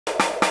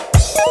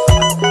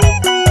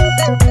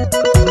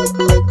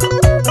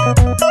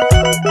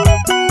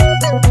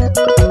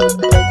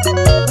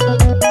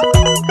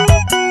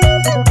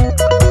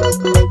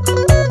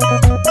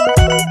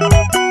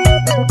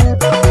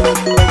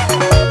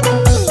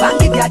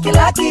dia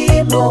kila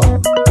kino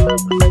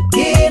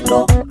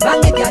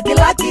bangi dia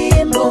kila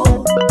kino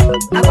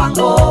na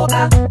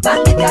kwangoka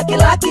bangi dia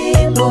kila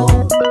kino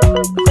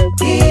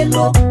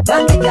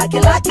bangi dia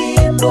kila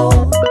kino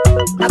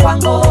na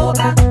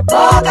kwangoka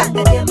boga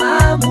ngede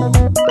mamu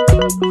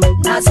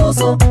na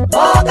susu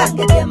boga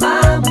ngede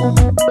mamu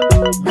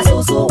na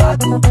susu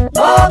watu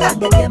boga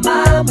ngede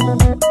mamu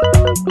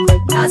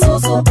na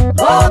susu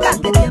boga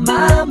ngede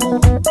mamu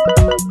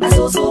na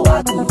susu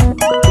watu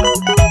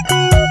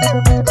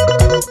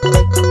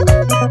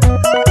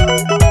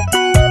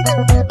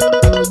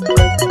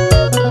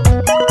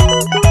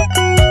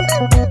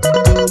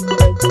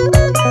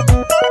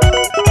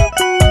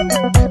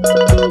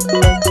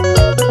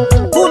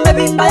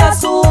Umebimba ya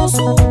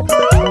susu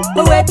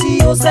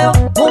weti useo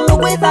mundu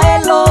kwitha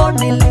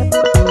elonile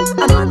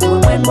amanu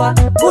mwendwa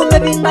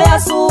umebimba ya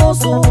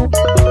susu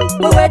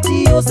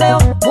weti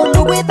useo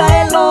mundu kwitha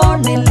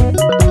elonile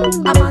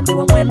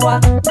amanu mwendwa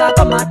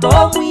ngako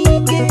mato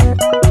mwingi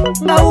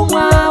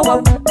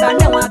ngaumwawa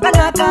kanewa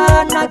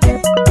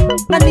kanakanake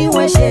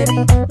naniwe sheri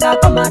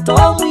ngako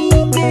mato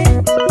mwingi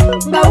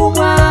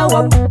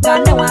ngaumwawa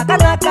kanewa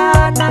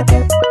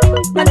kanakanake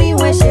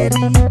naniwe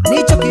sheri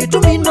nicho kitu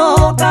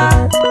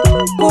minoka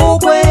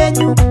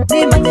kukwenyu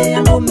nimanye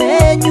yangu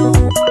menyu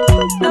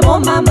na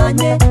moma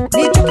manye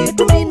nicho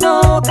kitu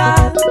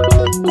minoka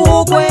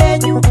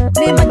kukwenyu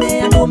nimanye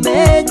yangu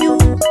menyu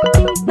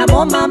na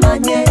moma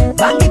manye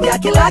bangi dia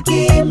kila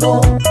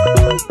kino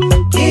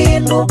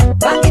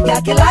bangi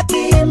dia kila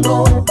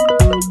kino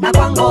na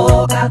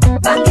kwangoka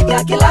bangi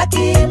dia kila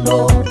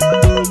kino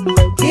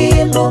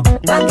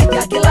bangi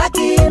dia kila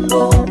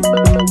kino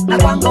na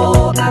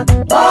kwangoka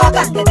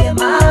boga ngede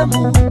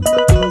mamu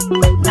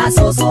na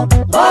susu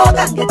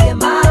boga ngede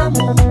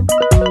mamu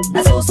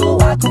na susu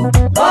watu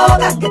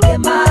boga ngede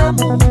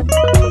mamu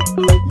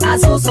na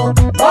susu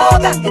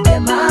boga ngede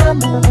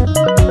mamu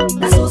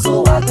na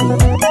susu watu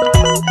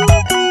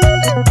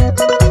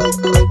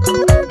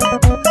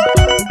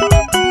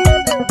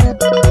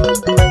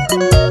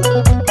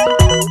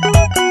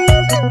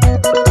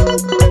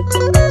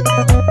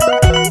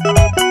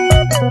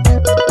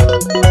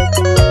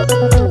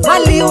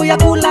ya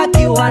kula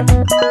kiwan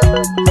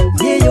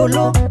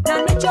yeyolo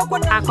na nichoko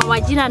na kwa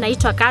majina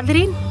naitwa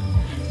Catherine.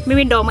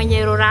 Mimi ndo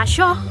mwenye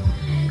Rurasho.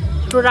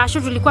 Rurasho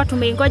tulikuwa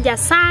tumeingoja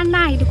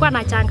sana, ilikuwa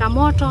na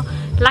changamoto,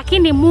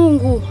 lakini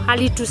Mungu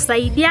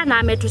alitusaidia na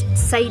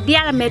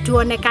ametusaidia,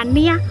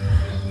 ametuonekania,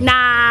 na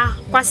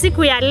kwa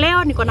siku ya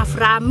leo niko na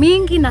furaha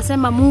mingi.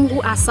 Nasema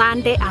Mungu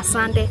asante,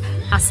 asante,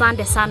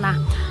 asante sana.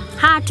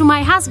 To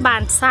my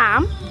husband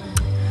Sam,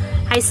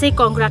 I say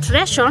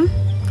congratulations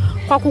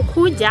kwa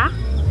kukuja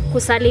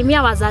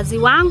kusalimia wazazi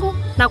wangu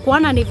na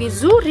kuona ni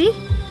vizuri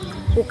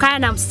ukae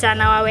na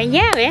msichana wa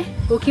wenyewe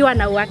ukiwa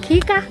na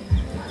uhakika,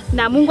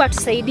 na Mungu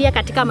atusaidie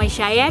katika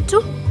maisha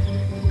yetu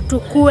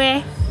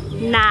tukue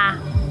na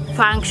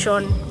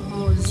function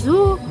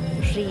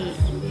mzuri.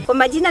 Kwa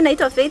majina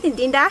naitwa Faith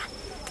Ndinda.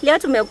 Leo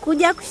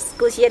tumekuja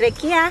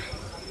kusherehekea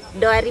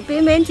Dowry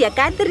payment ya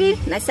Catherine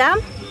na Sam.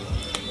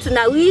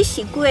 Tuna wish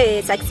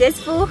ikuwe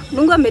successful.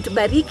 Mungu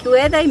ametubariki,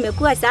 weather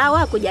imekuwa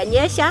sawa,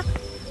 kujanyesha.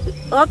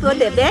 Hope all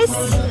the best.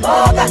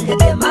 Boga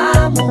ngede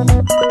mamu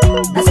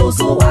na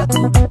susu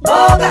watu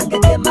boga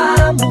ngede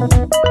mamu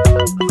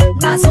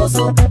na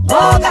susu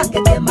boga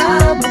ngede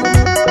mamu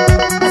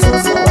na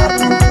susu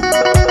watu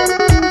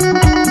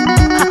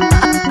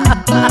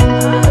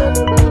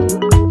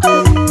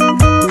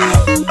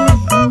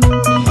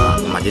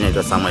Majina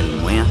naitwa Samuel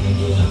Mwea.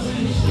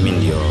 Mimi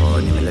ndio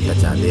nimeleta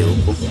chade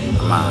huku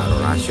ama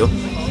Rurasho.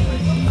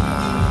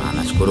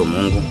 Nashukuru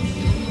Mungu,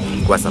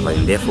 ilikuwa safari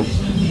ndefu.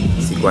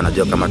 Sikuwa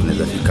najua kama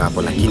tunaweza fika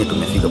hapo, lakini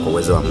tumefika kwa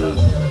uwezo wa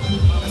Mungu.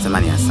 Nasema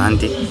ni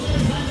asante.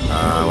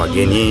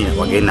 Wageni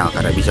na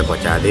wakaribisha kwa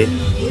chade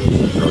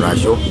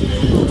Rurasho,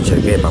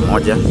 tucheke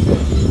pamoja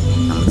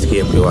na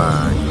msikie mkiwa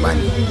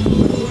nyumbani.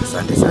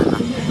 Asante sana.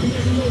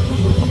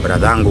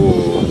 Bradhangu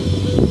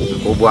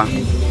mkubwa,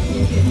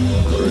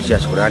 mrudishia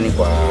shukrani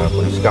kwa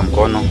kunishika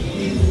mkono.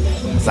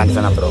 Asante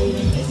sana bro.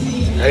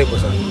 Karibu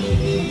sana.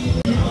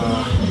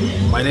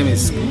 My name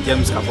is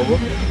James Kafogo.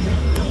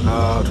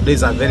 Today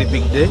is a very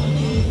big day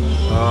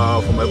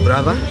for my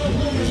brother.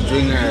 He's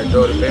doing a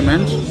Dowry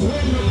payment.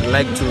 I'd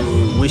like to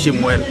wish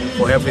him well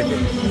for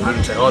everything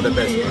and all the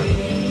best, brother.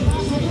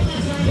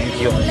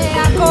 Thank you.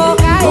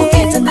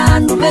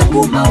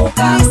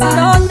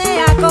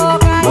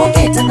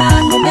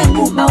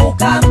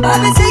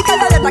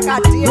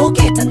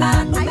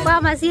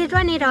 Kwa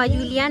mazitwa ni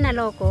Juliana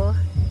Loko.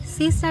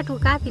 Sister to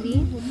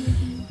Catherine.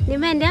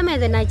 Nimeendea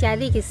meze na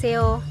chadhi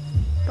kiseo.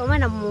 Toma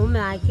na mume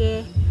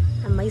wake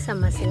na maisha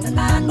maseo.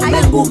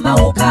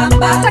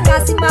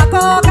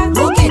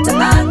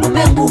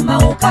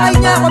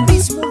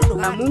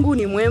 Na Mungu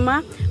ni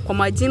mwema. Kwa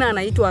majina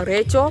anaitwa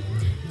Rachel.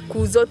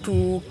 Kuzo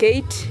to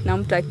Kate,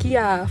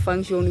 namtakia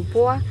function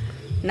poa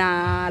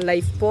na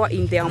life poa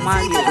in their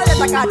marriage.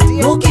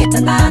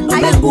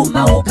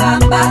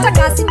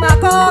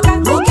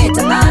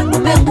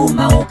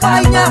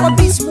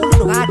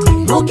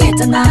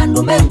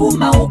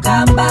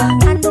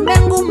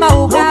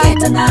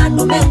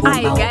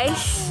 Hi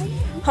guys,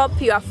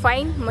 hope you are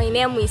fine. My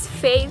name is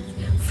Faith,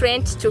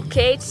 friend to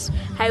Kate.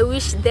 I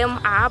wish them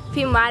a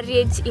happy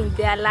marriage in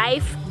their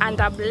life and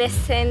a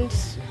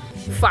blessed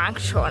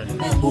function.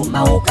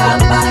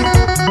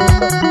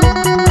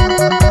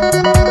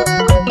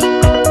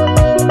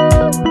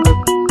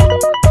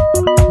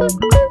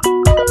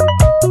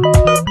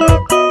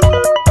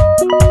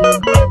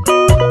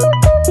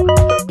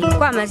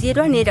 Kwa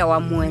maziro nira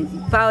wa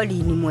Pauli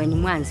ni mweni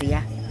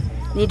mwanzia.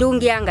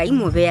 Nidungianga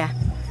imuvea.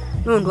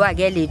 Nundu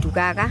agele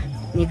tukaka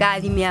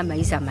nikathimia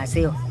maisha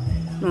maseo.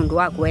 Nundu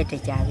wakwete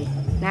chavi.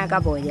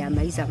 Nakaboya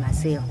maisha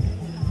maseo.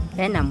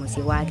 Ena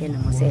musi wake na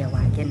musee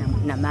wake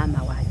na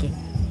mama wake.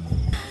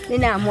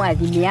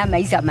 Ninamuathimia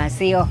maisha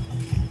maseo.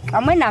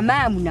 Amwe na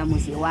mamu na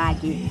musi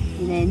wake.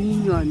 Ine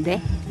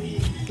ninyonde.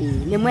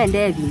 Ni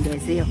mwende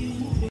vindeseo.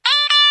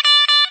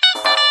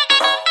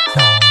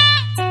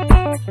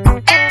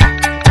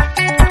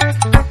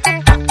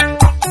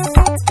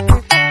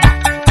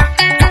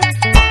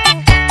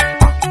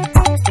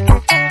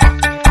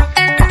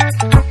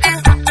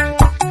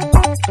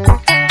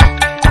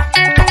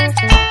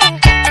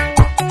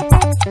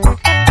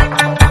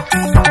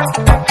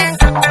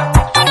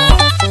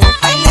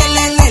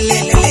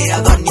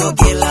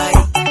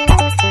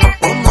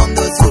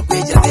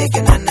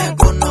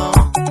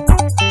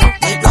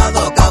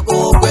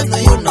 Cuando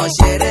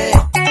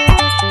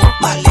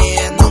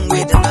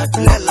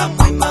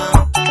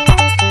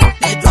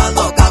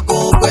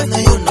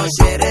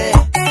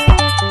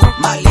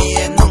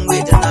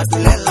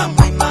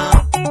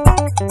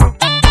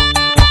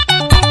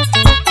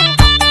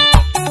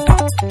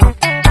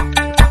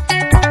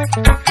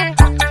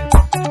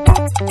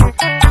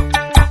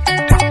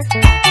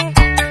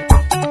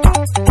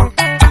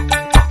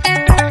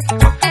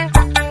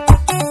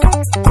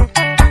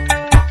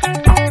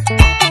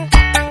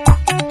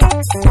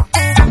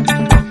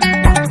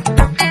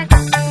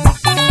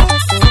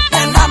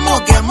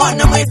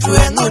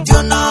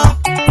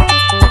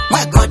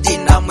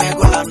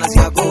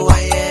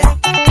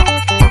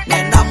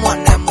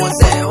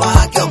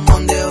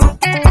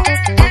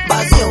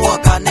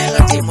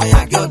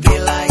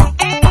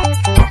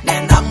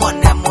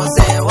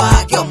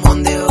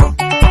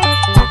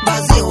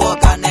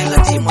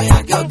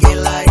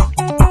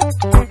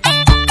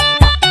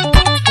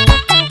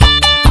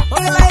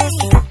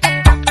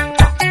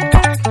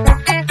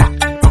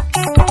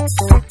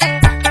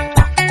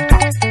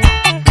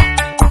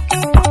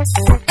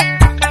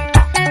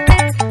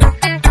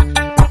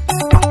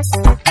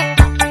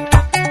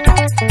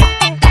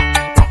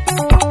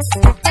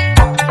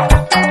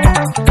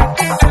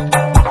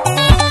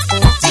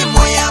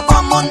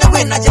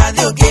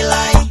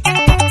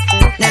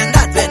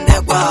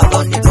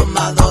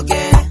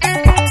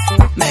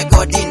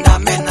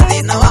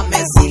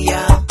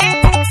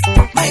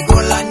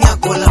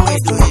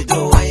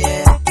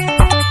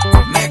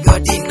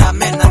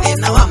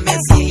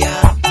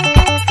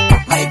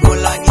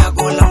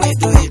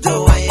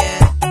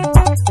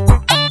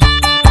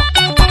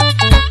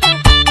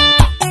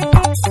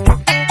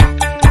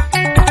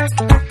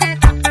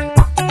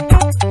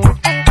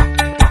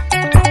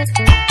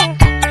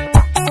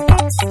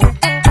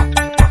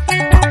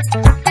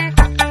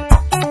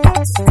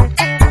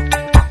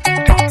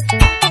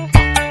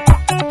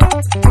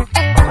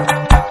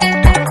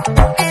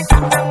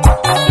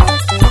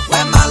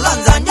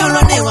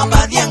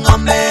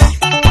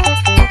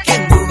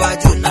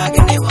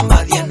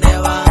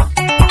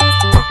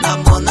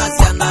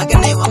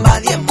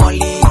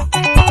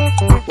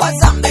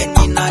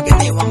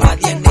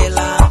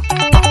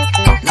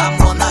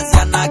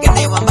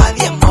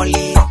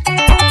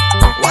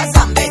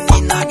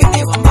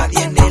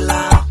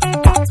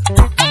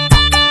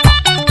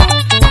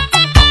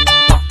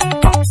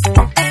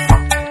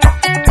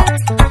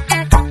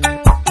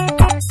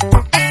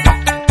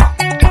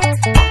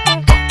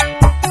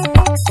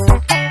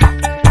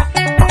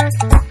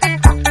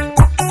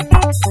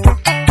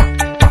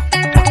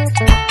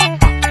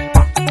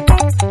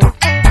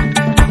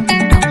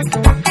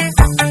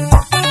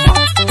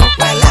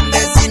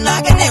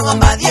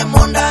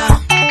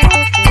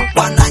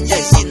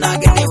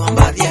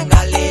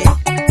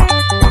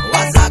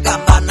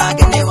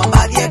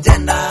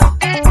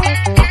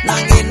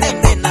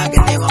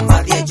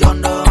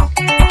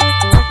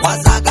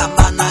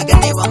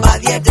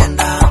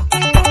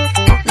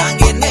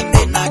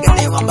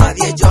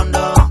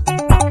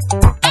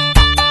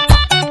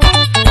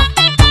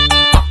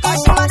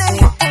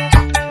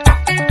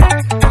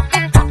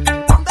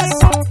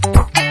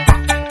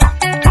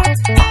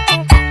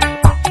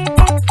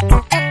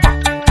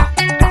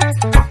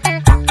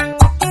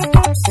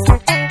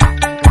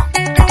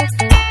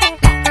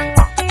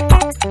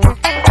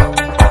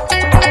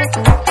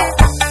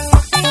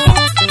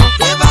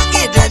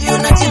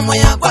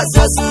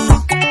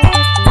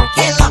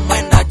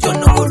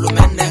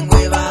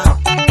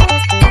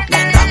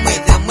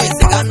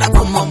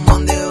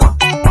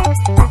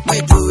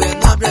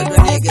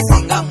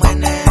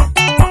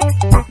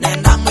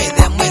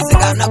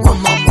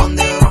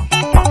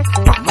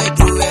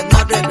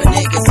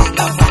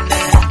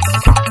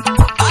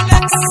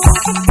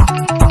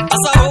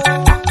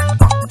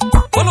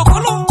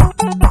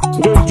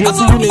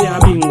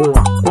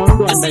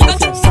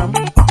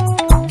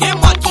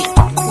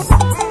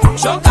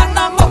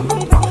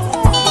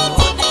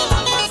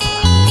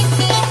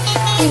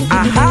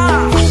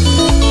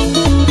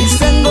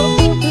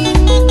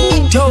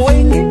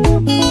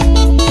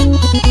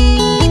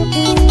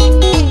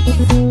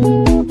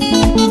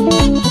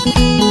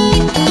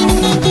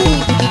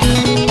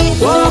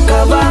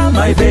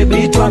my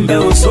baby twambe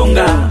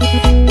usonga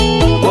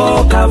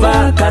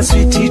Okava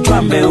kaswiti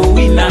twambe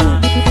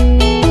uwina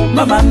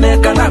Mama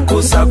neka na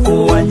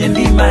kusaku wanye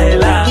ndi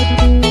maela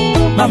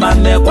Mama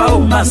nekwa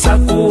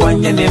umasaku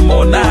wanye ni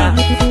mona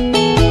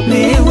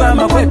Niwa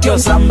makwetyo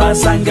samba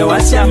sange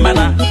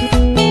wasiamana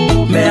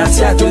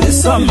Measia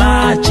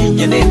tulisoma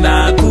chinye ni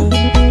naku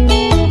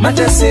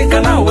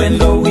Mateseka na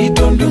wendo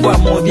wito ndingwa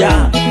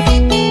moja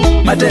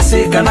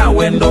Mateseka na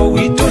wendo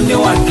wito ni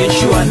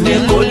wakishua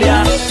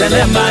nikolia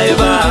Tene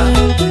maiba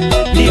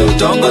ni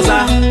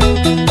utongoza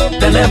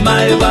Tene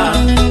maiba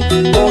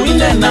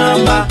oine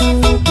namba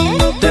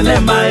Tene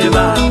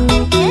maiba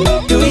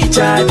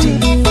tuichati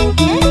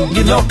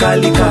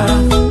Ginokalika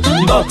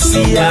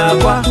mboksi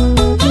yakwa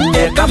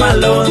Eka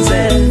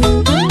malonze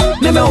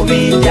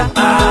Nimeuvinja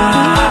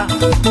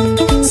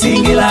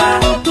Singila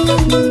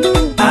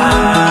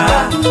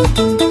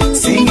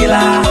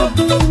Singila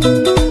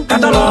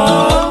Katalo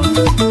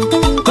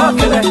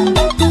Kokele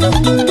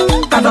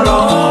Katalo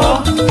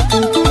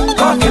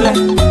Kokele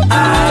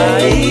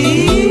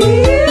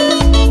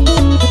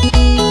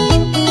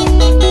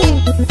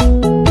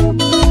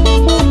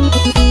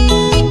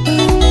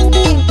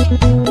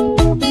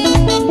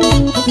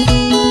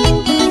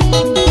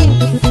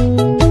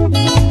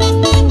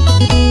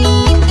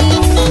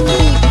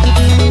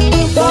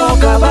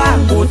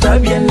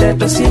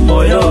Tabiende si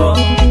moyo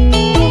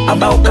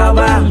Amba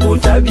ukabangu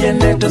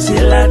tabiende to si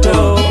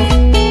lato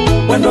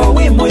Wendo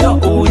wimoyo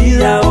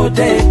uia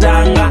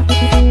utetanga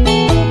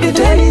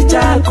Kitei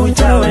chaku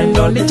cha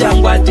wendo ni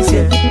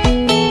changwatisie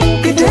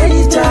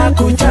Kitei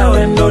chaku cha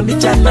wendo ni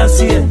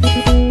chanasie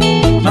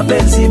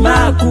Mapenzi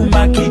maku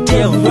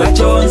makitie undwa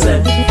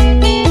chonze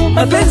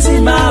Mapenzi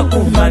maku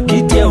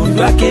makitie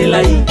undwa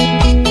kilai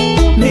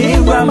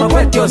Niwa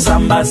mawetyo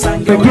samba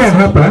sange Pekia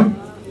hapa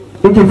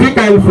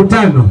ukifika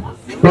 5,000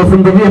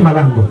 wafungulie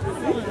malango.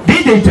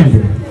 DJ twende.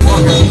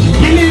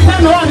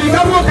 Kilitano ni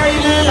kama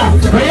kailela.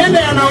 Wayende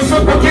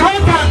yanausoko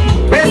kiweka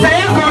pesa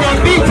yako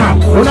unapita.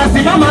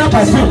 Unasimama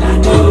hapa tu.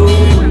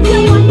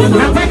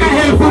 Nataka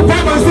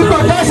 5,000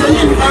 usipotosha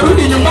nyinyi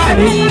tarudi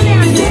nyumbani.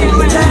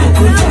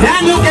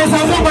 Yaani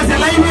ukihesabu kwa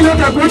salaini leo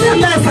utakuja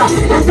pesa.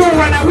 Utu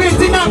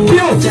wanawiti na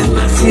pio.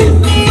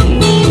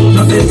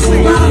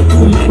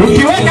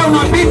 Ukiweka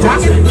unapita.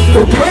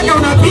 Ukiweka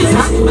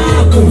unapita.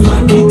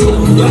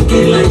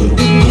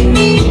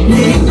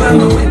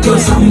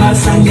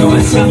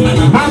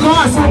 Mama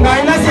wasunga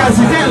ila si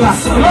asitela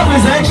Lobe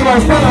za eki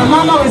wa stela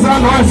Mama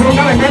wezano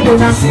wasunga wengendo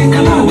na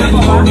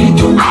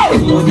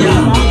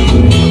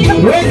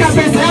Weka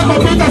pesa yako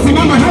pita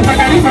simama hapa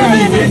karibu ya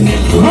hivi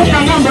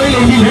Muka ngambo ile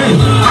ingine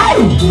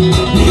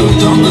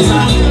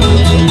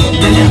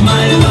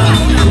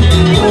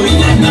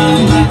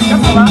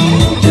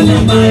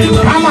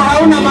Kama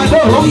hauna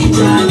madoro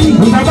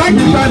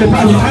utabaki pale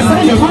pale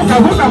Sasa ile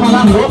vuka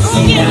malango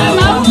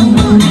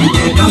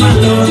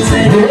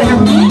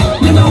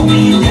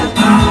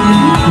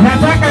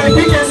Nataka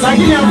ipike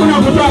lakini hakuna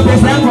kutoa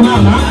pesa yangu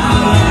mama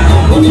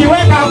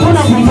Ukiweka hakuna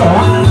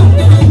kutoa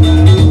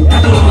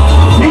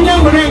Ninja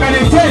mwenenga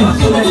ni change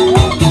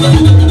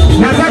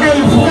Nataka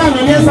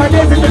 5,000 niesa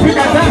desi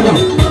tufika 5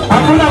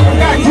 Hakuna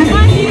kukaa chini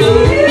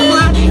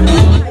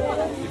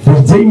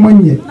Wajai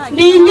mwenye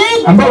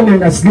ambao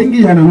unenga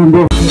shilingi ya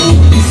nanundo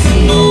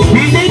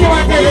Nijini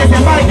wateleze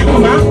mbali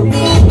kiduma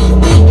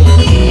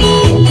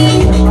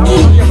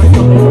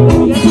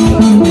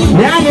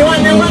Yani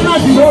wane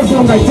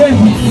usonga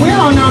change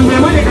Mwa wanaambia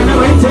mwane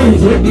kanawa change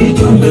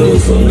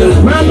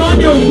Mama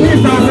wadi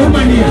umbisa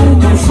wakumania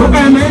Soka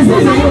ya maisi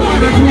Soka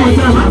wakatumwa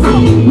sana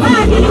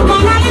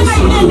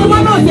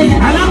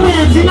Alamu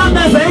ya china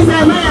pesa isa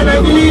ya maya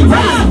na kiliza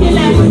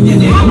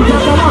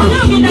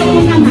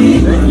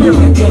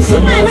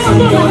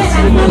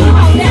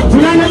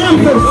Tunanala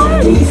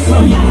mtosi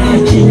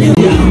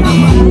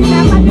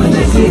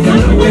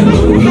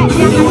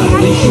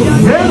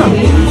Zema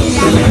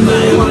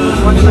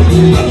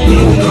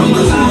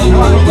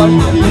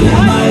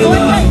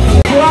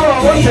Kuwawa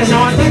wote na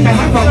wataka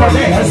hapa kwa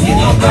lea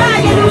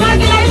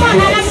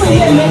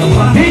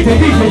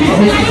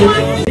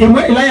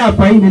Imwe ilaya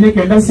hapa hii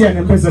nilekenda siya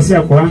nempesa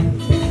siya kwa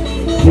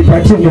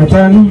Nipatie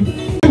 500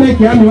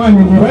 Neki ami wani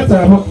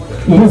mwata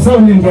Mweso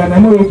nindiana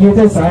mwe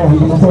ikite saya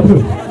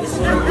Mwesotu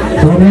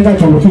Unenda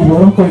chumukimu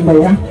wako enda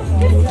ya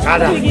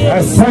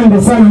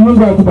Asante sana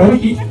Mungu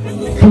akubariki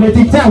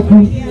Kuleti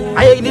chaku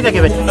Ayo nini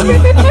kebe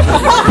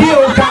Hiyo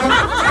ka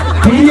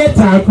Kile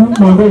chaku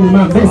Mwambe ni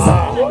mambesa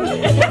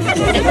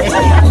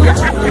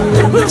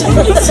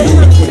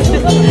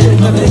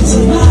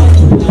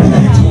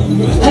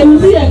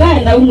Anusia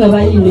ganda unga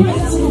baini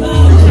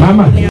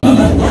Mama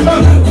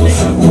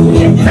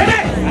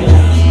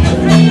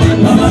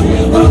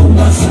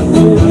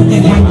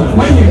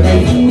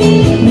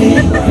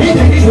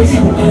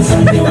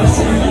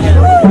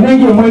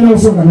Unengi mwana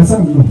usoka na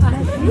samu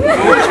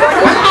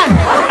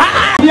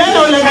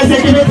Yana ulega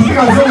sekimeti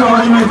kika usoma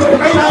wani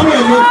Ukaila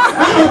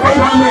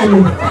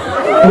ameli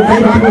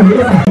Ukaila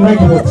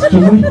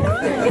ameli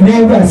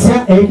Nenga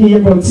siya eki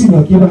yeba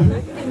utsima kiba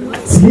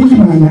Silingi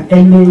mana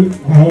ene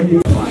na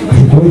ene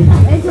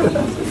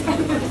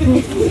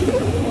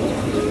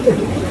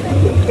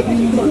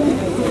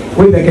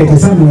Wewe dakika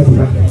sana watu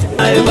ba.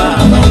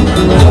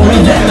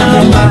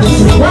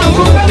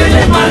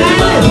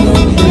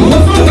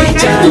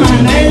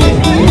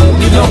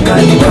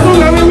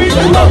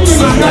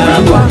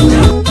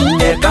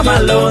 Kama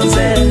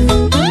lonze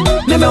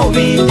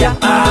nimeuvinja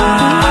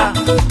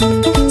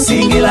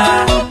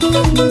singila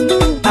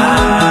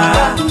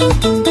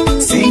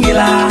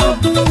singila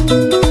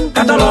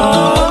katalo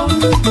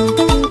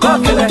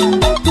kokele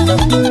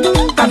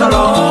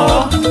katalo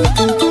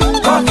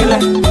kokele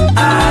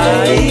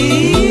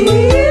ai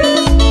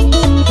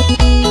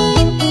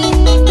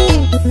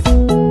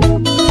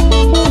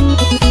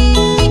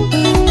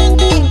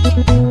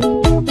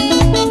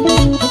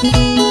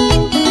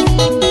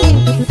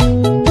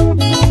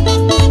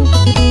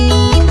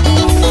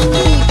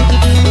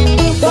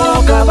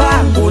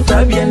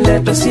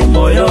tabiende si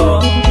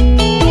moyo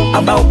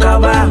ambao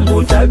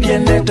kabangu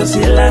tabiende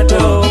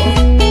silato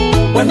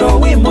wendo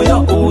wi moyo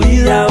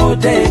uira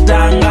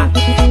utetanga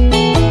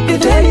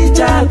kitei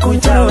cha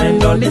kucha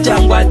wendo ni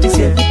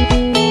changwatisie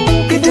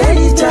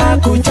kitei cha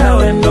kucha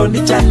wendo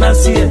ni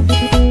chanasie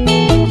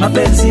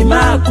mapenzi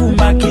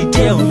makuma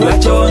kitie undwa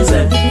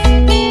chonze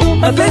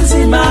mapenzi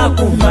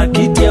makuma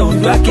kitie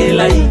undwa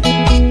kelai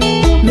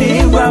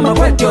ni wa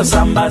makwetio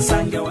samba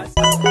sange wa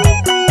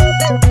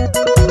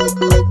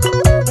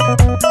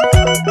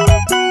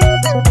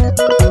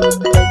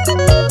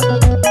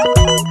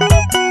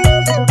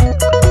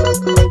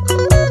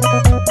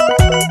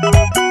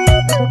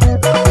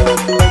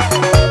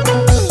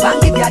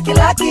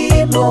kila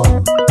kilo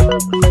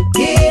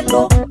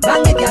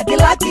bangi vya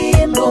kila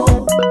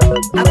kilo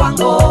na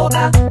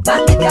kwangoka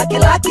bangi vya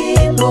kila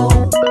kilo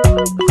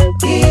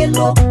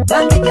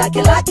bangi vya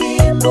kila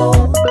kilo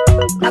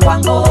na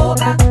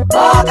kwangoka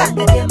boka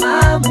ngede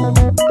mamu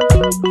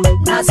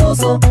na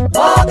susu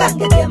boka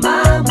ngede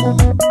mamu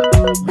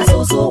na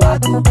susu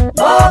watu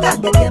boka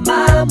ngede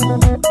mamu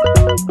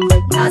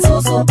na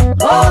susu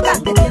boka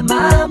ngede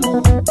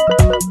mamu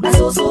na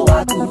susu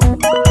watu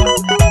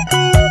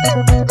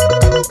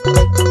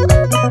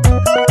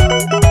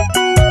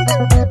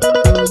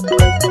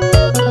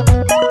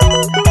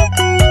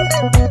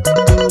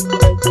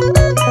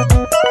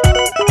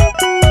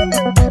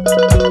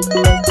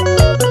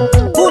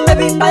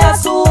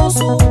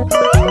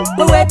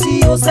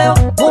Useo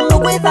mundu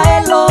kwitha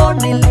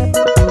elonile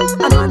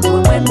amandu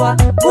mwendwa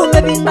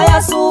kumebinda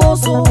ya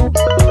susu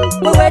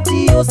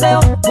weweti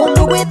useo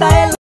mundu kwitha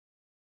elonile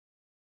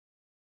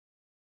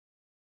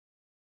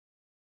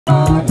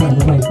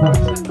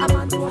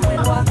amandu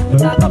mwendwa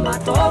kama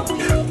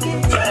tokwiki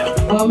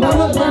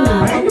Omama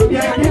tena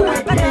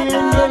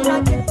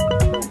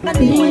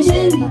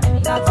Nisheni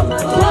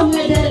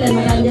Mwedele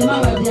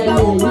marandema wadiani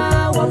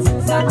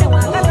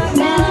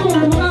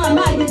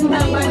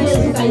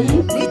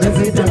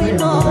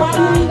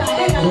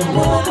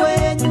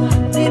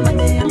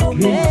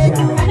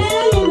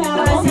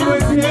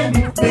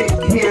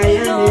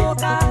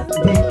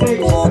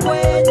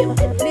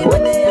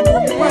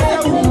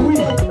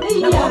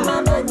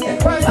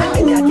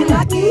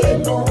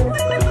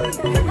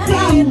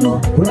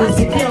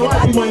Unasikia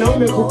wapi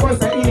mwanaume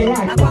kukosa ile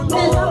haki?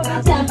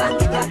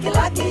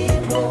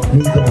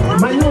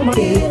 Manyoma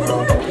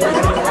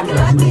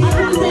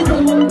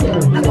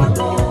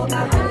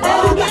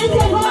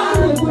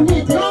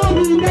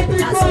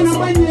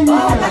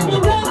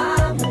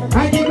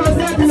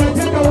akikosea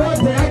tunacheka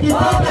wote,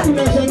 akipata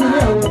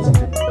tunashangilia wote.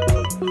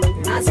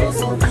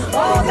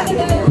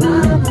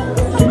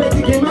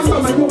 Tumetikemanga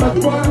manyuma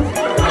kwa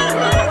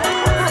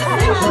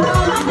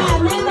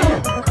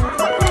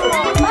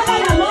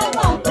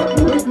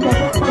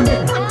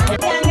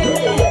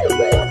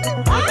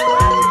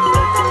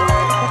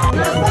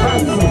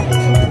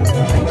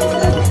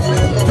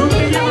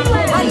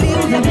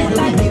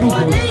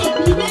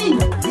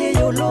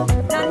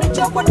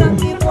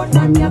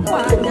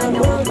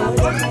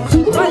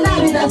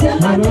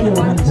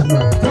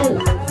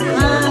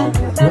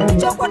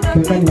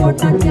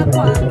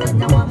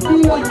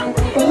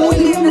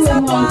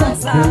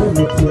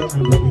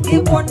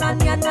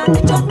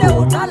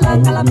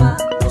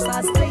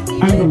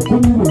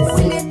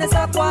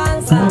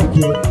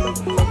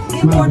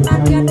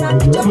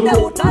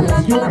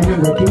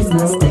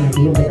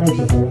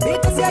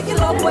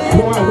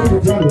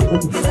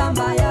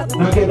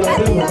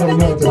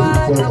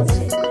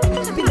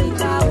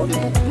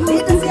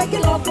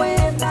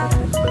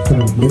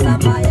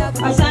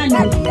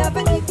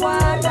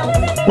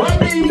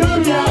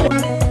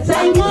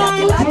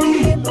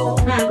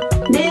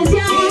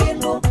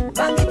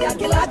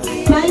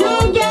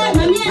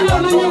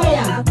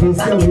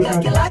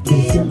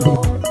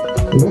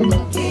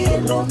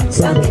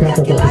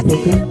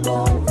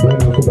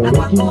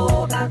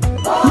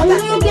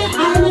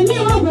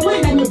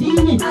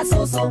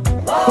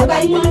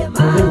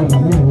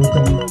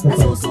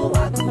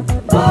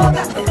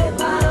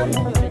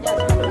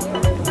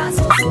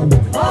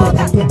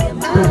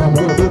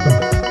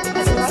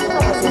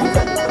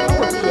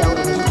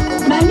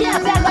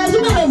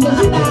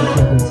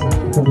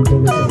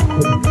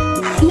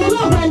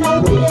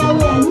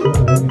Mami,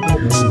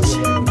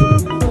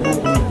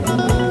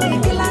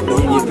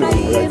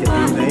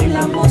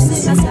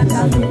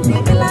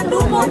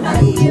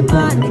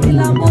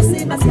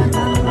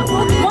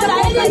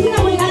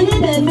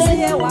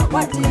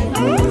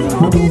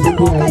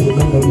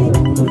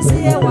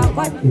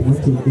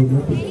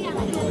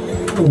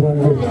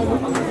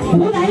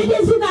 Unaije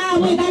sika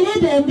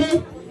mwekalete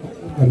mbe.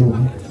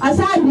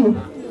 Asante.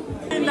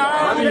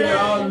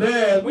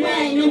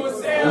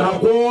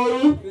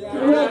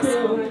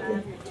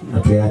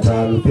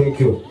 Thank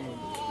you.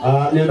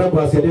 Nenda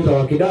kuwasaidia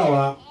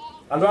wakidawa.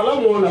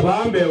 Andwalamu na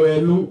baambe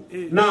wenu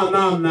na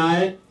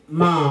nae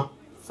ma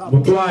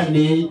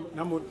mutwani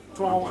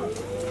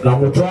na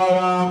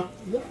mutwawa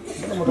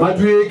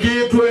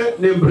matwikitwe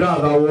ni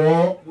brother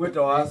wo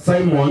weto wa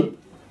Simon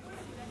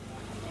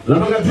na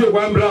makatwe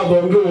kwa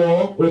brother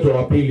ngo weto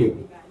wa pili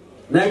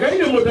na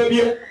kaide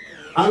mutabie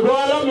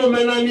andwalamu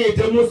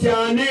menanite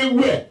musiani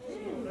we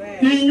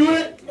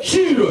inywe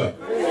shindwe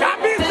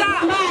kabisa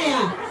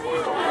mbaya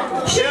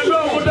shendo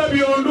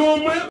mutabie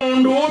ndumwe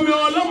ndumwe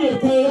wala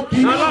muko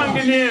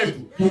nalangi yetu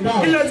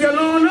ila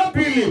janona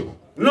pili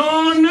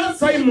nona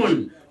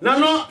Simon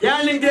nano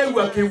yani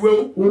ngegwa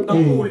kiweu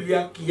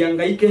utakulia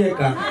kiyangaike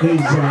heka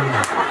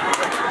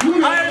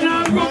aya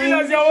na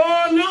ngobila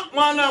zaona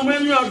mwana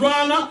mwenyu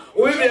atwana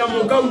uibe ya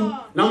mukau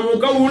na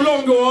mukau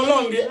ulonge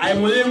wolonge ay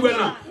molengwe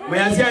na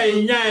mayazia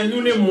inyae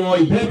nune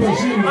moyi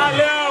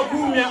ale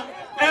akumya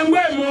engwe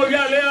moyi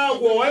ale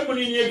akwo wa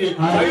mulinyege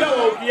ala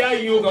wa ukia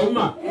yuga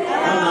uma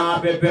na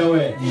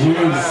pepewe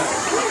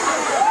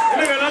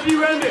nega nabi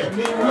wende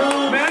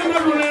mengo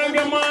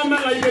dunenge mama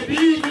la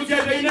ibebi tuja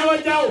ina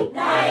wajao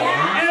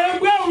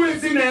engwe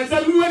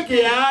wezineza duwe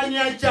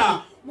kianya cha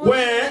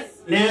we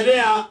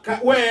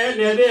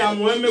nedea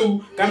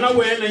mwemeu kana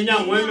we na nya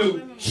mwemeu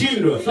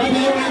shindo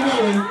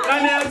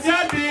kana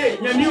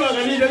asiati nyaniwa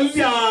kanisa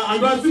usia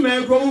andwasu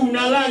meko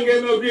unalange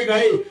meudika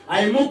hii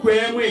ai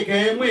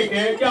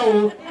mweke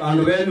chao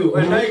ando benu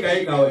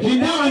endai kawe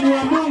ndawa ni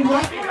wa Mungu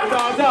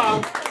sasa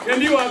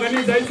nyaniwa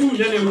kanisa isu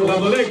nyane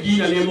mukabeleki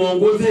na ni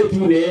mongoze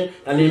tune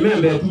na ni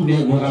membe tune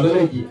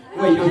mukabeleki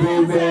wewe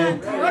bebe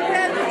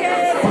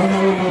kana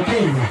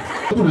umokenya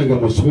tunanga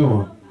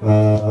mheshimiwa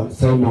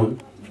Simon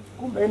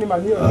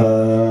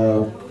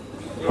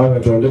awe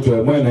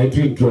tuondoe mwana itu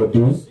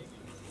introduce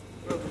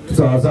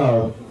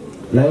sawa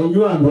la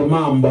inywa ndo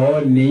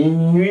mambo ni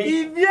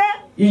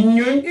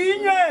inywe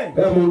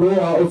mundu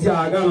wa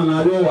usiagana na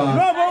aliwa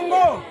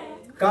bongo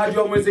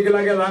kajo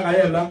mwesikila kela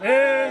ngayenda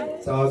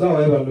sawa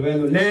wewe bandu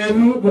benu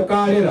nenu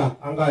bukalira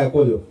angaye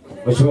koyo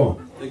mheshimiwa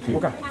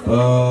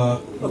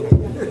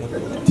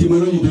timu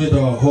yenu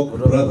inaitwa Hope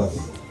Brothers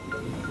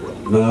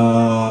na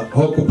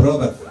Hope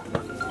Brothers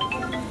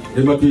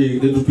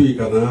Dematui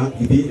kana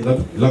idi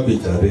la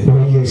bichare.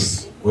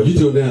 Yes.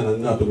 Wajiti onea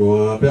na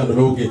tumewa pea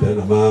ndo ukita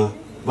na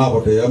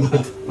mabote ya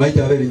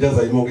maichare ni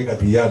jaza imonge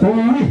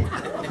katiyana.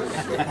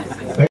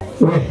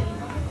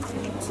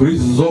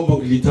 Chris Zombo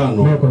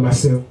Gilitano. Nako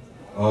maseo.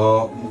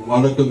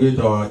 Wanako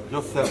gita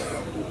Joseph.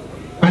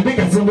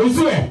 Andika zombo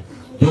iswe.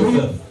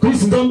 Joseph.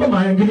 Chris Zombo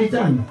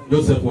Gilitano.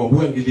 Joseph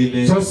Wambua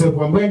Ngilile. Joseph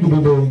Wambua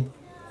Ngilile.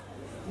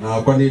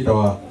 Na kwa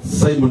nita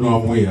Simon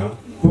Wamuya.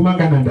 Kuma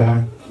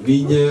Canada.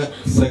 Ninye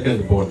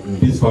second born in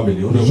this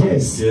family.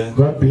 Yes. Yeah.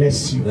 God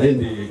bless you. Na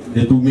hindi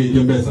netume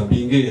jembesa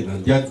binge na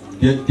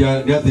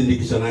dia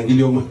tindikisha na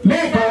ngilioma.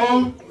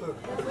 Meko.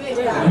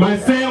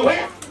 Masewe.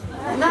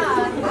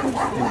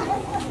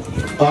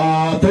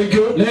 Thank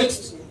you.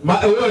 Next.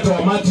 Wewe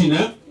to Martin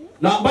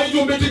na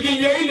bayo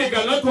mbetikinye ile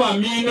kana tu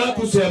amina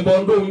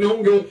tusembondo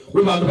unge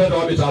webandu beta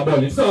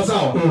wabitaboni. Sawa.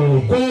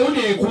 Kwa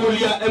uni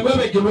kulia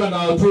embebe kilwa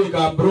na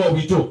tuika bro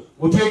bicho.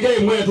 Utuige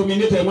imwe tu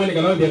minute imwe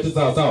kana ndia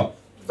sawa.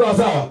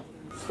 Sawa.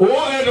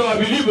 Edo wa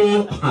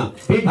bilibu.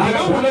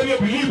 Akamu na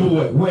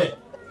bilibu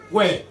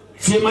we.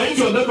 Si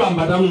maizo ndeto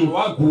ambadamu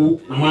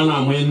waku na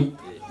mwana mwenu.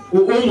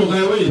 Umu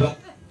gaiweba.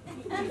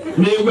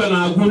 Newe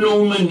na kuno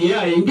umani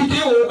ya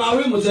ngite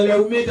ukawe musele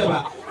umete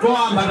ba.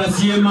 Kwa ambada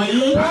siema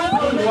hii.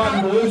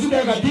 Wangu usuke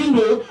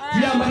katindo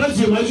pia ambada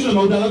siema hii na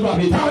maudala kwa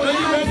beta.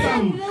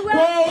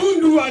 Kwa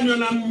undu wanyo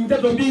na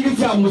mteto bingi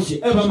cha mushi.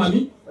 Eba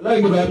mami.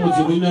 Like by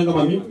Muchiminanga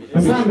Mami.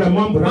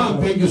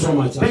 Thank you so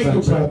much. Thank you,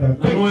 brother.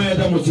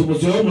 Noeda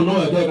Muchimucho,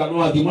 no, they can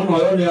know the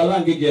mono only a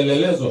language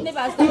Gelezo.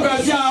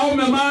 Ukasia,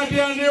 Ome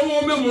Martia, and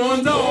Ome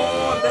Monza.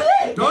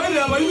 Don't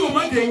ever you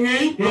making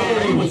it.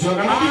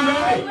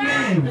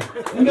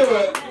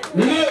 Never,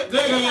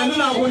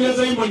 when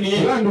say money,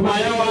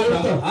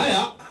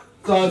 Aya.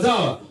 So,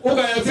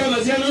 okay, I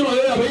no,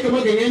 I make a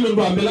working in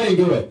Bambela and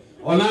do it.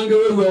 On anger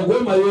will go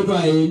my way to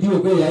you.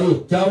 Okay,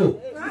 ciao.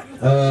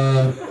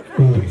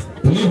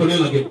 Believe on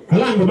again.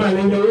 Alango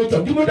bale ndio wetu.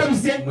 Ndimo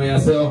ndabisia.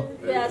 Mwaseo.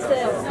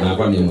 Na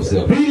kwa ni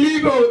museo.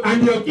 Believe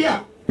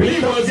Antiochia.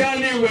 Believe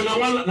ozani we na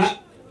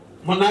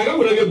mwanaga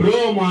kulege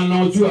bro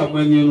mwana ojua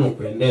mwenye no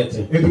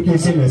kwendete.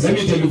 Education. Let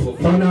me tell you for.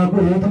 Fana kwa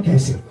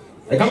education.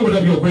 Kama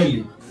ndabio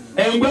kweli.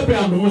 Ngwepe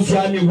andu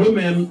musani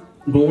women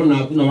ndo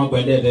na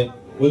makwendete.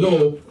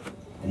 Odo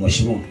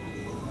mheshimiwa.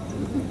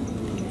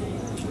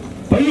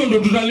 Bayo ndo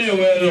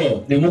tutalewe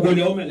leo. Ni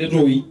mugoni ome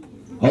netoi.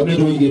 Au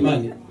netoi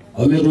gemani.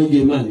 Omeroge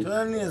imani.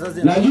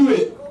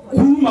 Najue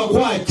kuma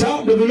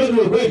kwacha ndio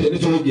ndio kwete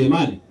ndio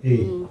imani.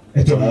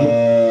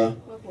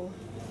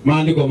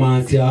 maandiko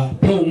masia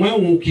pe umwe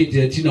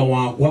ukite tina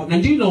wakwa na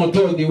ndino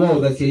otoni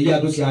wao za sia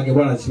tu siake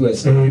bwana siwe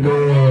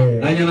amen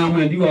nanya na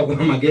mwe ndiwa kwa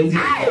magenzi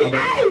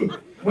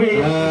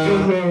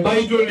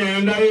baito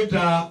nenda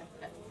eta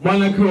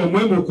mwana kiwa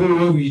mwe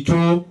mukuru we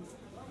wito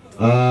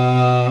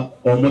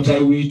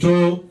omutai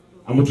wito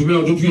amutumira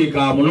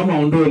otutwika muno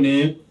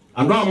maondone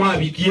ando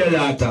amabikia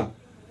yata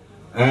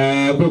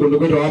kwe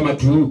kondokweta wa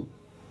matu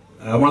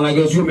mwana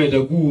gyo mete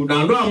ku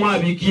na ndo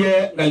amabikie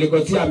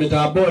ngalikosia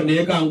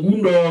metabone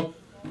kangundo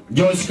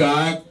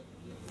Joska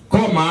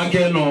koma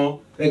keno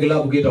egla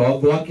bugita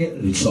wake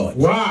resort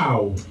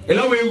wow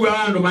ela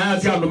wewa ndo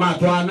maya sia ndo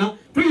matwana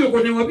tuyo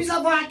kwenye wabisa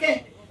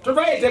wake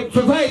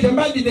tuvaite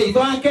mbadi de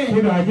wake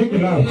ina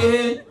hakika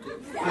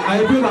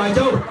ayo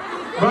macho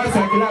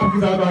basa kila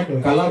bugita wake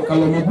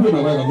kala mguu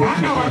na waka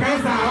ana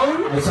wakaisa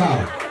au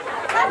sawa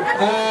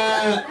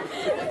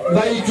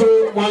baito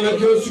mwana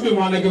kyo sube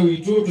mwana kyo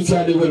witu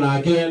tusiadewe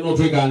nake no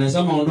twigane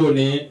sama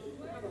ondone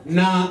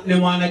na ne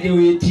mwana ke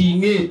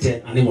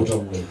wetingete ani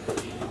motomwe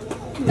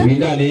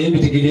bindane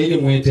bitigile ile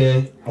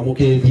mwete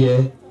amukethie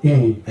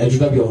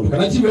tutabyondo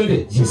kana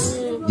chibende yes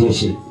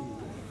jeshi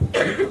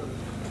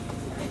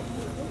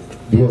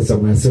Dios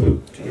amesema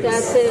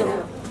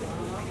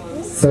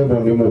sema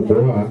ni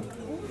mkoa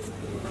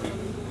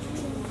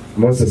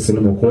Moses ni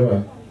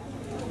mkoa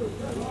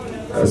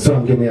so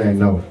ngine ya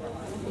nao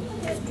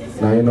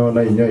na ino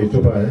na inyo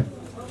itupa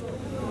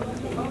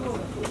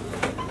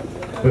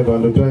Beba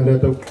ndo tuende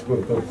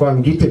kwa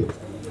ngite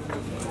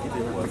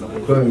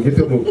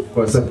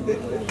kwa sa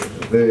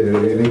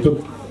they took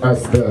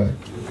us there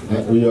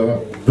and we are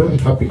very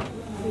happy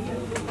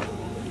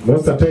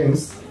most of the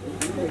times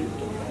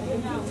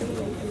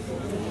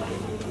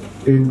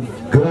in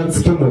grand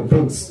scheme of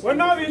things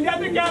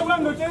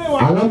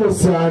alamo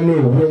sani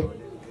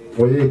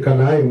we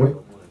kana imwe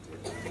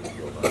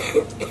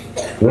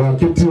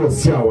wakiti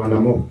wasia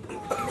wanamo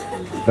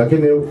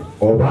lakini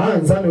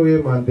obanza ni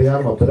we mande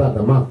ya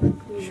mabrada mako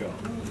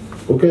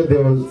okay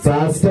there was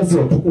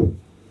sasa tuku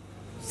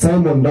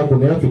Simon ndako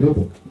ne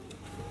Filipo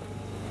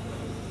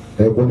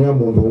konia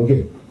mundu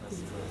unge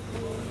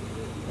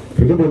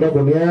Filipo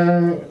ndako ne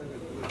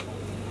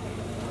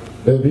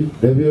David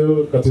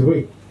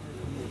kativoi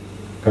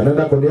kana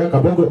ndako ne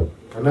Kabogo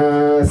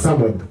kana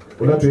Samuel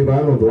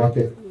unatuibano ndo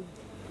wake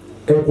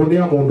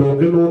konia mundu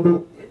unge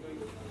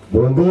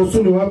mundu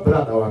usuni wa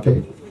brada wake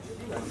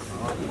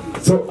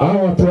so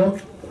hawa watu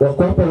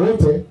wako hapa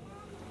wote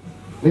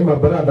ni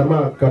mabrada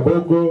ma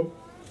Kabogo,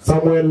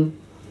 Samuel,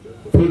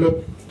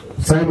 Philip,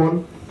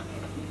 Simon,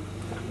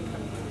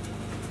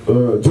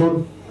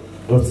 John,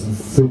 what's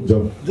St.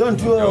 John?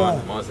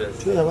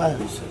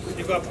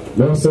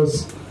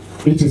 Moses,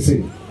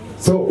 etc.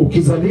 So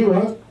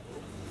ukizaliwa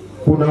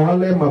kuna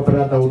wale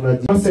mabrada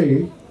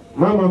unajisei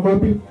mama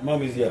kwapi?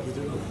 Mama is here.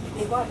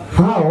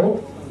 Hao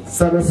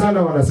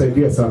sana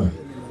wanasaidia sana.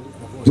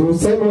 Juu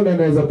Simon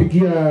anaweza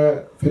pigia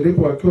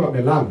Filipo akiwa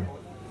amelala.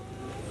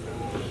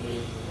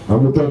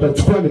 Mtu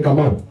atachukua ni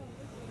kama.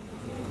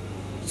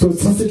 So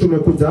sisi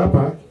tumekuja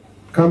hapa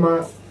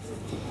kama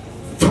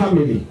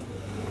family.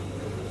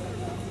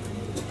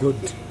 Good.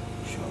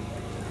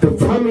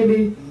 The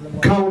family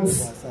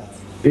counts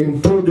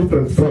in two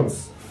different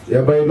fronts.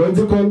 Yeah,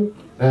 biological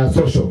and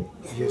social.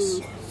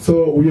 Yes.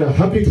 So we are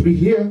happy to be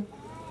here.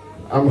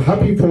 I'm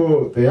happy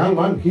for the young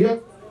man here.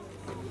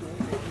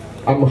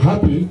 I'm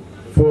happy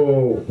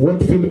for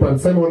what Philip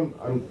and Simon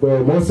and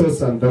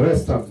Moses and the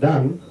rest have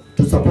done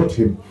to support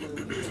him.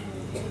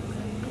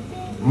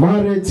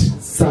 Marriage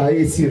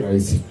saisi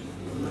raisi.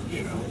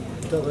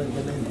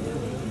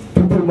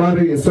 People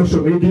marry in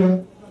social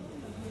media.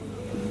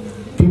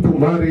 People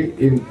marry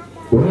in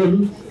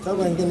real.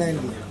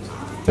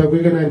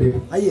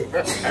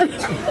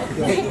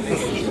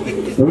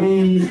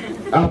 We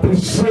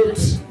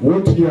appreciate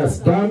what he has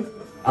done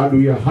and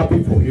we are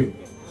happy for him.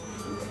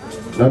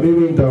 Thank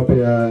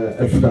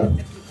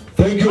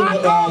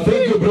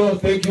you bro,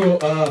 thank you.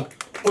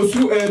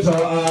 Usu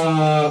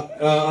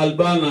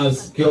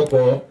Albanas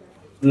Kioko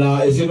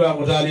na eziro ya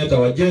mutani ata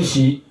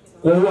wajeshi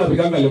kwa huwa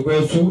bikanga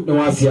likwesu ni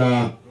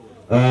wasia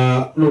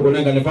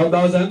nukunenga ni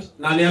 5,000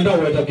 na nianda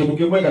uweta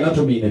kibuki mweka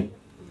natumine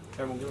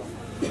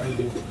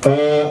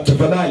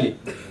tafadhali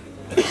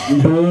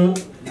ndo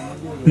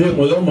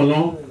ye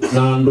mono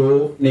na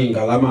ndo ni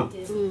ngalama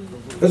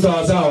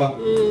sawa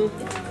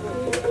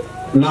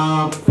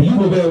na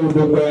hiyo beo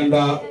ndo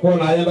kwenda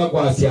kuona yenda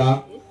kwasia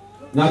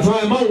na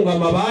twae maunga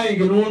mabaye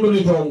nginundu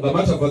nitonga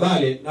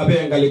matafadhali na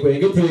benga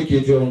likwenge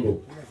tuikitwe ndo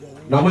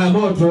na maya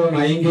moto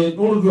na inge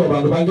nundu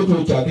abantu bange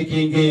tu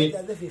chathiki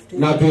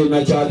na tu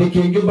na chathiki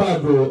inge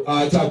bado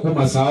acha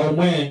kuma sao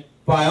mwe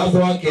pa yazo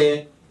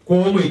wake ko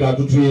mwiga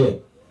tutuye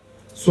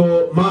so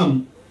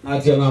mam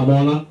atia na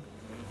mona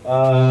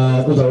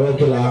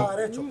utawekela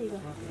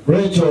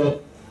Rachel,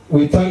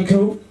 we thank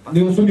you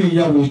ni usudi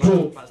ya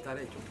witu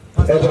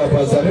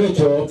Pastor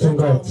Rachel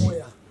mchungaji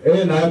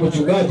na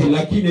mchungaji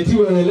lakini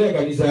tiwelele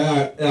kanisa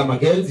ya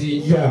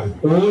Makenzi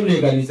uone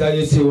kanisa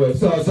yesiwe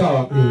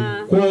sawa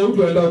kwa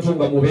utu enda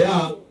utunga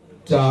mubea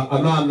ta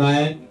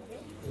amama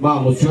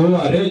mama sio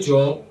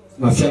Rachel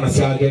na ciana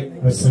ciake.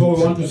 So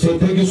we want to say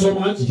thank you so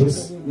much.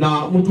 Yes.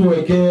 Na mtu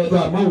weke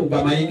twa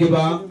maunga maingi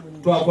ba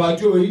twa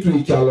kwatio itu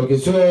ichalo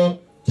kiso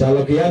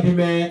chalo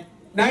kiabime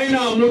na ina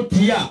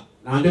mutia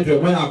na ndetwe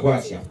mwana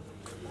kwasha.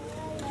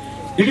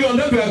 Ili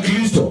ondoke ya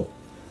Kristo.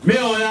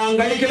 Meo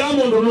yanga ikila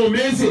mundu no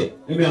mezi,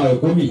 meo ya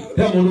 10.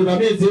 Ta mundu na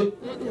mezi.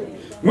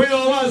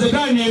 Meo waze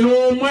tani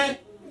numwe.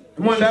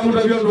 Mwanda mundu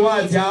byondo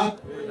wacha.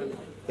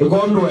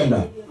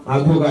 Ikondwenda.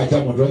 Akuga cha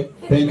mundu.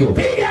 Thank you.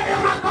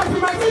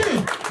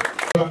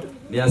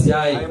 Ni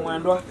asiai.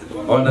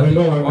 Ona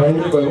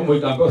kwa huko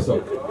itamboso.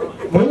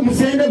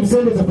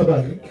 Msiende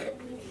tafadhali.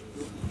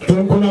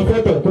 Kuna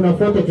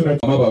foto tuna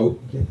mabau.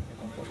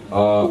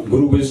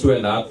 Group wetu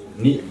enda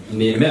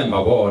ni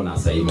member bona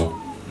saimo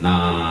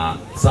na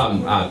some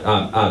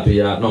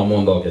ya no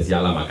mondo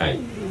kesiala makai.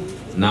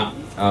 Na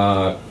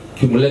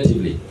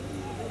cumulatively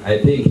I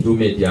think we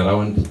made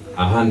around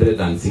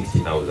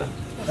 160,000.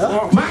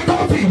 Around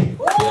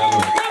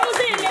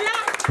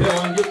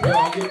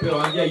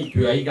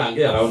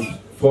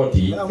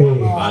 40,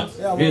 but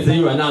we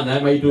you and I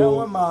might do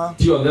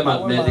two of them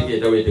at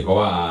medicated away to go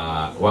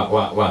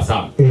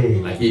some.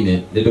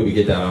 Lakini they do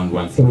get around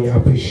 160. We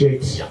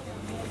appreciate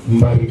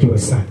mbarikiwa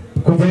sana.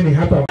 Kujeni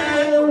hapa.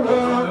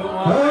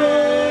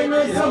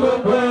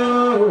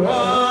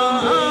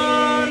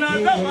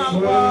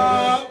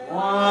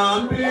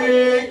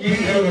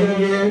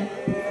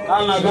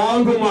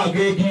 Anagangu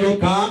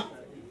magegieka.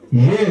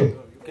 Yeah.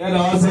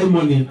 Kenda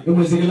wasaimoni.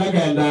 Imuzikila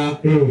kenda.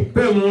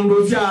 Pe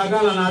mundu cia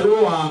agala na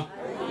ruwa.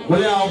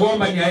 Wale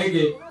agomba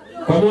nyaige.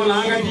 Kwa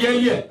mwana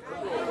agatiyelie.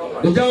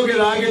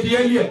 Nijaugira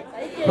agatiyelie.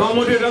 No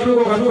mutu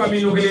tatuko katuka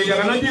minukileja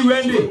kana di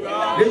wende.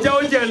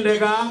 Nijau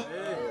jendeka.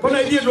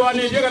 Kona di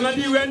doani je kana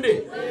di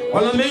wende.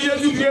 Wana meile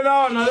tukiela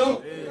wana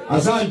yo.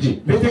 Asante.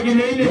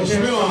 Betegine ile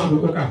mheshimiwa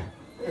kukaa.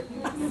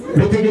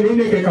 Betegine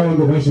ile keka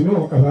ndo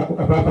mheshimiwa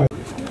hapa.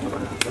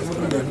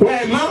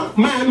 We ma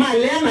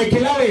lema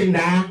kila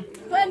wenda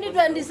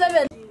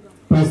 2027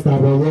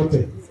 Pastor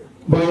wote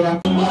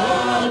boya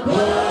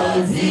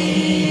Mwokozi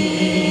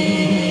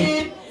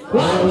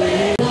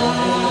waweza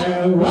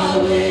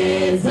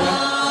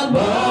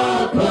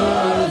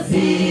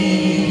Mwokozi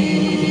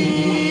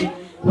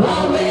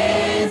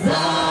waweza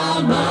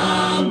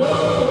mambo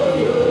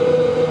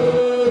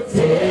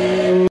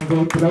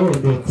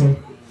yote.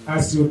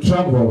 As you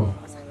travel,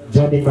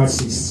 journey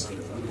mercies,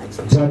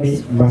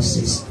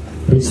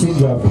 receive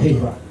your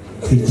favor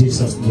in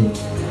Jesus' name.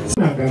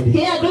 What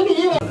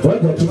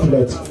the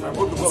triplet?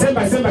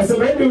 Sema,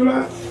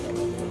 endula.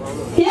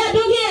 Kia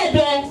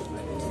tukietwe.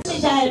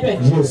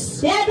 Yes.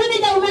 Kia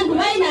tukija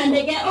umendubai na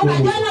ndege.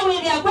 Ukajona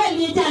wili ya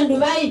kweli cha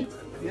Dubai.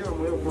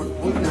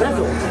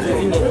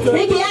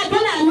 Niki ya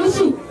tuna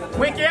nusu.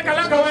 Wiki ya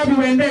kalaka wapi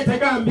wende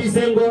teka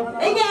mbizengo.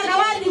 Niki ya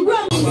kawadi kwa.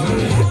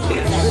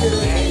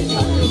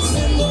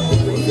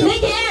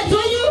 Niki ya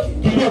tuyu.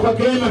 Kidia kwa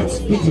Clement.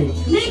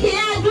 Niki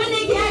ya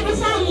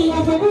kusamu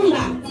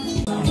wakubunga.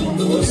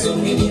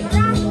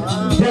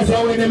 Sasa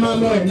wene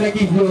mambo enda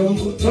kivyo.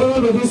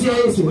 Ndo visia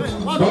Yesu.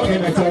 Okay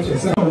na chake.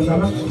 Sasa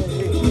ungama.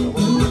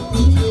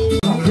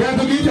 Ya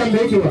tukita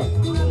mbekiwa.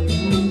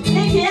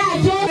 Niki ya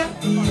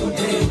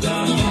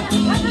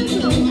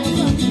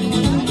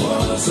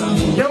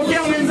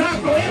Geukia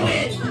mwenzako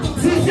wewe.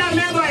 Sisi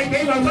ameba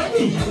ikaiba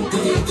ngoni.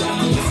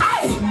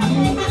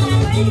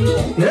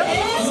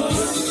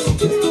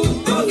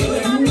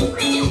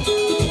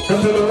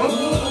 Hello.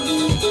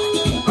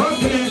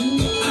 Okay.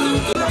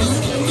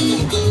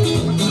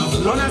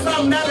 Nona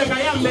saa mnabe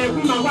kaya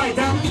mbekuma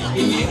kwaita.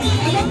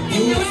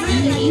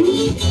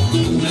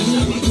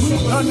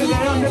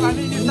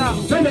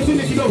 Twende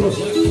chini kidogo.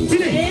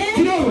 Chini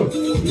kidogo.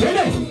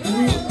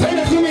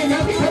 Twende chini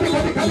ngapi.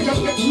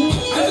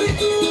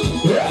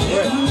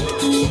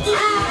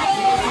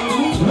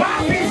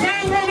 Wapi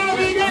zangu na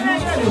vijana.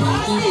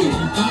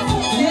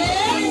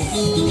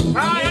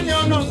 Haya ni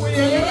ono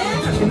kuye.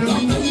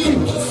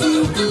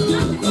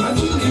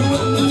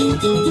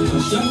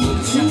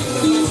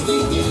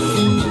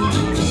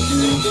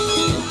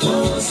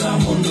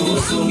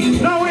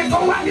 No we go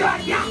wadi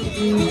wadi.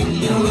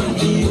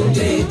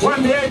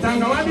 Wambie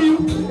tanga wadi.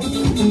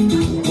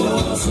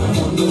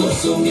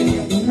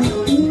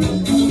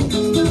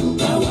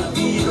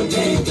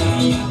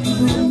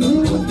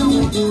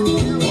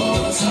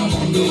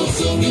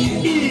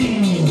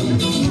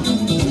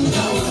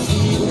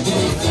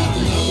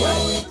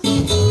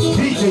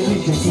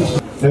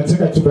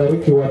 Nataka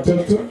tubariki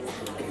watoto.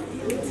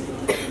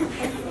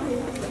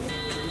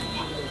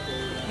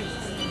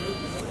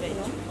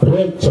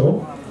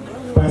 Recho,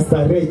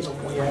 Pastor Recho,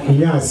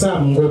 ya saa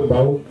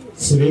mgombao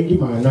silingi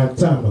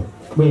 500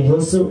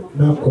 mwehoso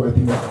na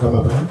kuadhima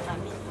kama ba.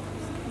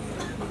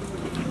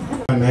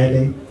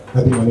 Anaele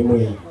adhima ni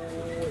mwe.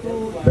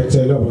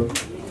 Betelo.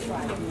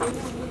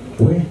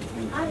 We.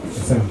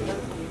 Sasa.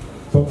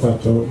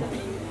 Popato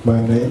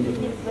manaele.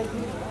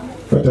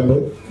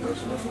 Patando.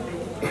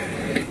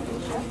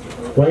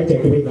 Waite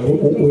kibika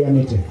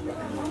uyanite.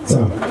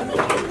 Sawa.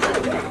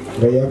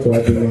 Gaya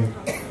kuadhima.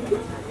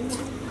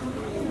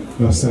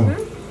 Na sawa.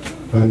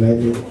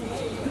 Anaele.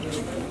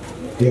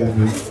 Dia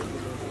na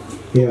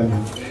Yeah.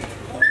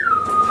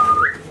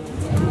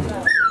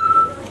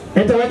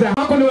 Weta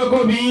hako ni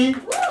wakobi.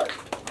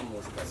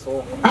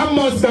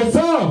 Amos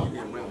kaso.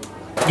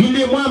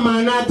 Gili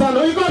mwama na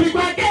tano. Iko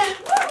bikwake.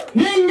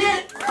 Ninge.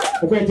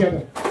 Ukweti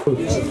hapa.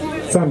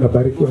 Sana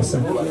barikiwa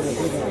sana.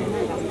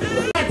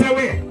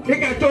 Atawe.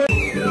 Nikato.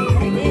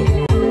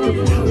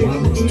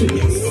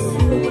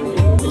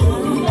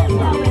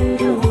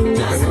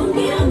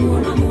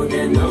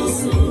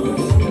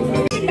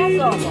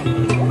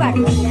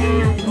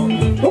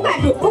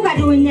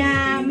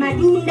 Ukadunya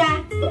matunda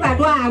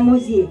ukadwa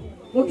amuzi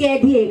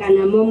ukediye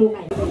kana momu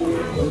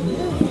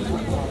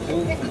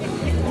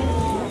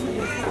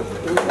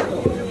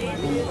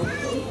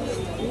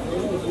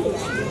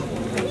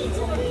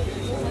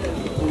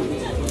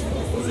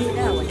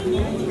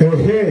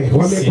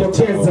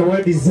wamepokea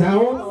zawadi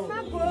zao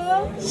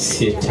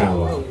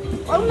sitawa.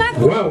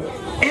 Wow,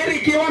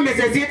 Eric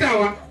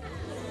wamesitawa.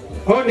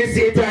 Ni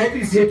sita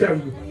hivi sita.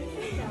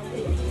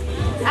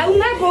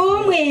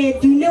 Aunako mwe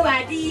tune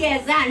wadi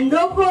eza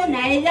ndoko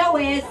na ila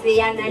wese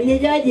ya na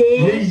nijoje.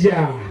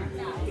 Nija.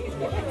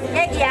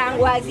 Eki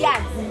yangu azia.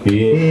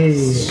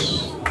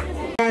 Yes.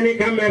 Ani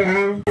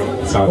camera.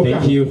 So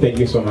thank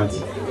you so much.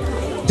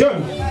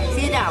 John.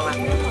 Sidawa.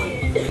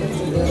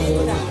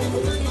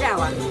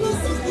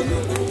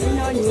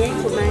 No nye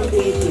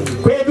kumangeti.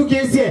 Kwedu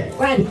kesie.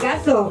 Kwadi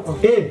kasoko.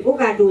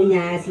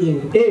 Ukadunya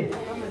asindu.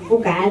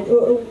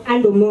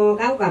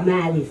 Andumoka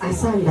ukamali.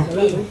 Asanda.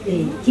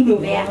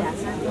 Kimubea.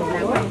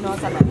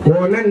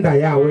 Wonanda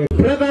yawe.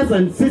 Brothers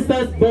and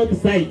sisters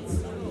both sides.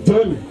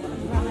 John.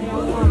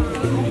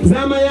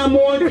 Zama ya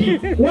moki.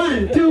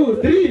 1, 2,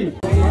 3.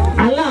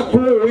 Ala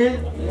kuwe.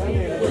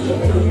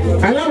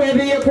 Ala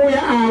wedi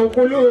kuya au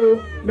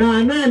kulu.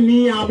 Na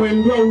nani ya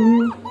mwendwa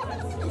uu.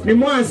 Ni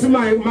mwasuma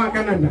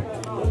makananda.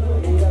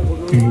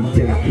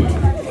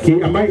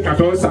 Amai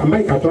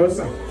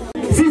katosa.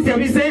 Sister,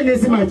 we say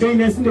this my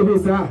join us in the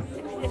visa.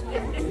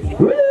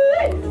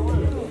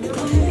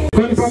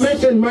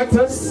 Confirmation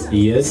matters.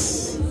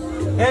 Yes.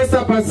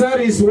 Esther Pasar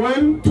is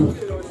 1.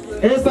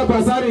 Esther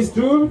Pasar is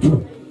 2.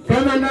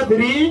 Canada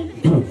 3.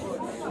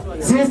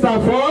 Sister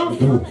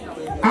 4.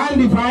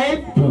 Andy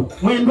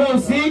 5. Wendell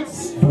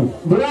 6.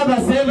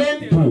 Brother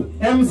 7.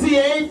 MC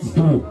 8.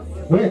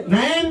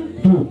 9.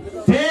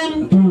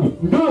 10.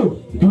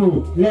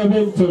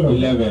 11,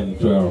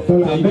 12.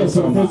 Thank you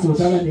so much.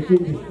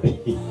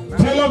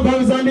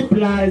 12,000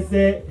 plus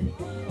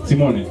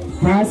Simone.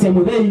 Plus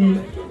Mudei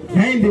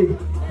 90.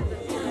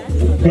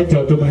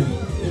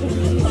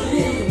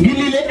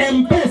 Gilile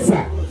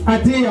M-Pesa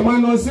ati ya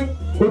manosu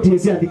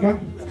otiesi atika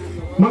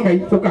manga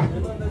itoka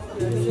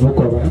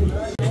mukova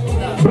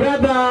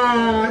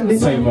brother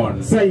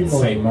Simon.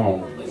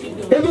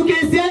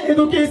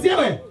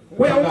 Education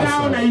we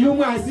utao na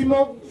yumu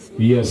asimo.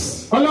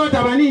 Yes. Olo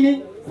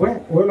tabanini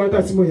we lo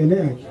tasimo yene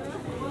yake.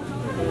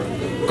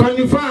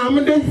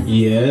 Confirmed.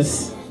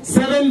 Yes.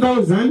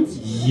 7,000.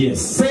 Yes.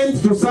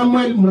 Sent to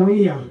Samuel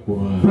Moia.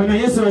 Bwana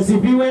Yesu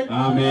asifiwe.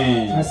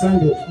 Amen.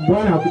 Asante.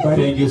 Bwana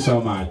akubariki. Thank you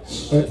so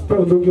much.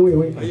 Ndoge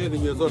wewe.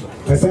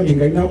 Asante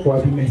ngaina kwa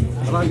bime.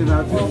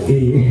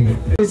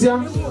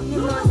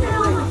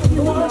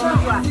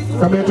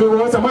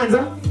 Kametuwa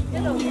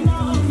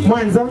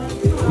Mwanza.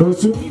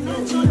 Nusu.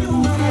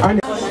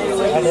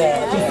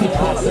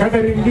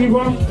 Kadari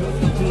ndivyo.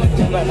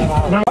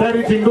 Na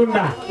kadari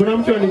Tindunda. Kuna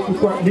mtu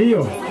alikuwa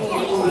ndio.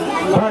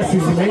 Basi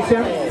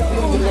zimeisha.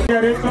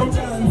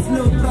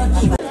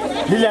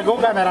 Lile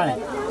gonga kamerani.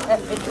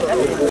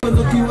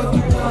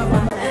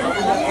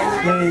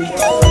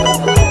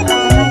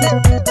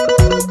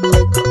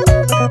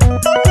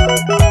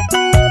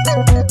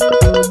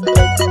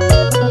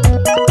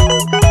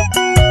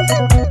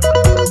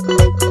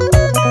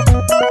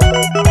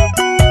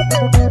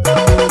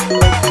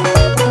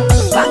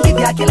 Bangi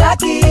vya kila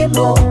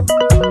kilo,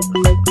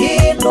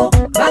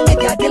 bangi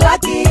vya kila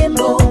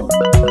kilo,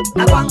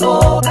 na kwa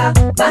ngoga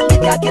bangi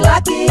vya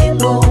kila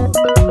kilo,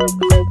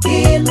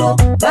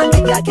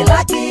 bangi vya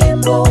kila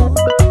kilo,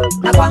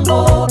 na kwa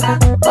ngoga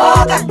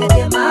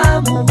ngeke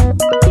mamu,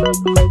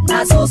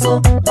 na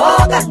susu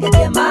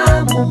ngeke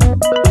mamu,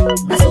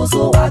 na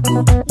susu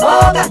watu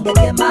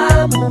ngeke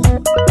mamu,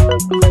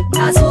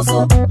 na susu